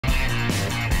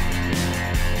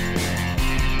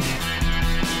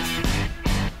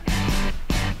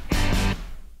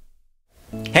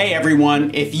Hey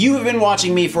everyone, if you have been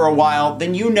watching me for a while,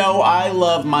 then you know I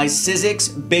love my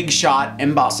Sizzix Big Shot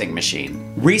embossing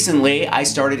machine. Recently, I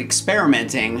started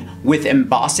experimenting with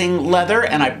embossing leather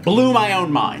and I blew my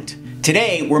own mind.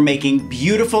 Today, we're making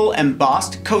beautiful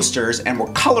embossed coasters and we're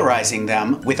colorizing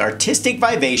them with Artistic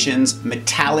Vivation's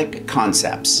metallic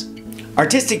concepts.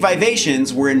 Artistic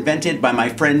Vivations were invented by my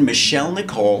friend Michelle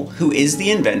Nicole, who is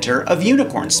the inventor of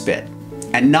Unicorn Spit.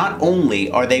 And not only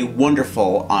are they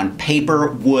wonderful on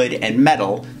paper, wood, and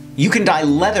metal, you can dye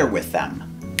leather with them.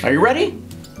 Are you ready?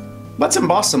 Let's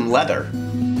emboss some leather.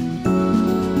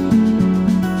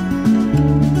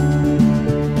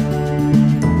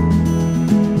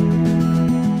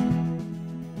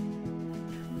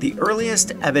 The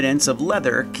earliest evidence of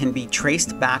leather can be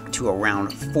traced back to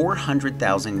around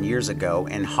 400,000 years ago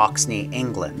in Hoxne,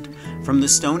 England. From the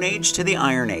Stone Age to the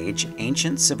Iron Age,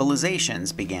 ancient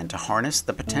civilizations began to harness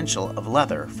the potential of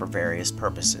leather for various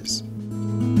purposes.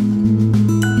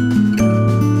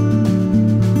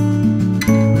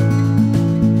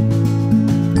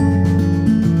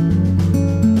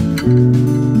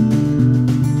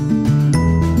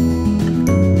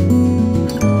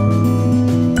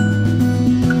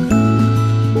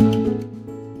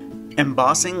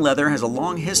 Embossing leather has a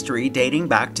long history dating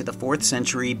back to the 4th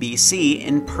century BC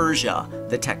in Persia.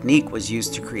 The technique was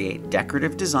used to create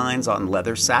decorative designs on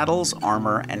leather saddles,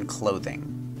 armor, and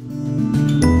clothing.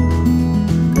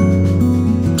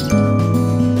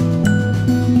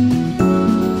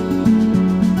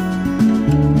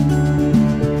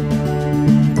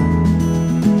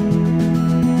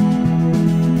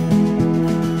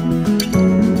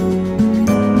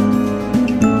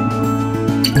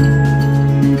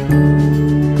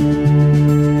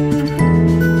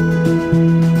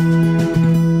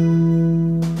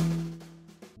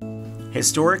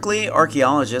 Historically,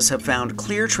 archaeologists have found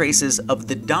clear traces of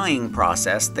the dyeing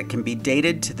process that can be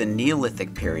dated to the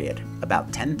Neolithic period,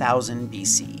 about 10,000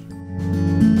 BC.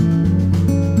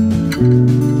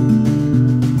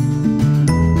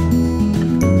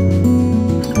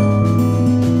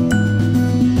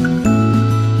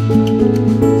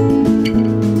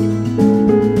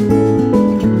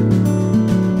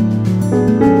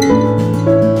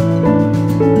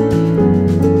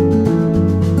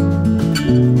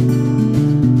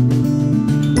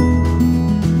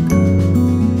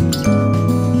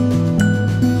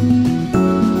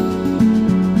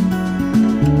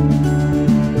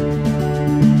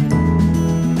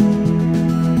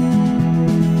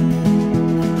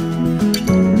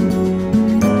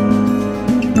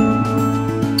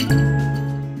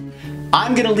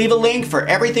 I'm gonna leave a link for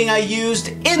everything I used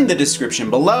in the description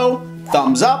below.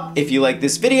 Thumbs up if you like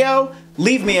this video,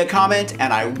 leave me a comment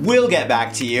and I will get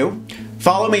back to you.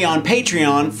 Follow me on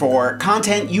Patreon for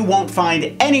content you won't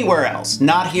find anywhere else,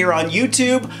 not here on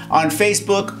YouTube, on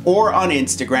Facebook, or on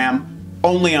Instagram,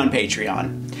 only on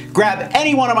Patreon. Grab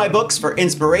any one of my books for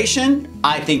inspiration.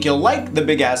 I think you'll like the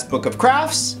Big Ass Book of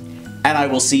Crafts, and I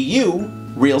will see you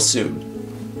real soon.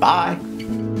 Bye.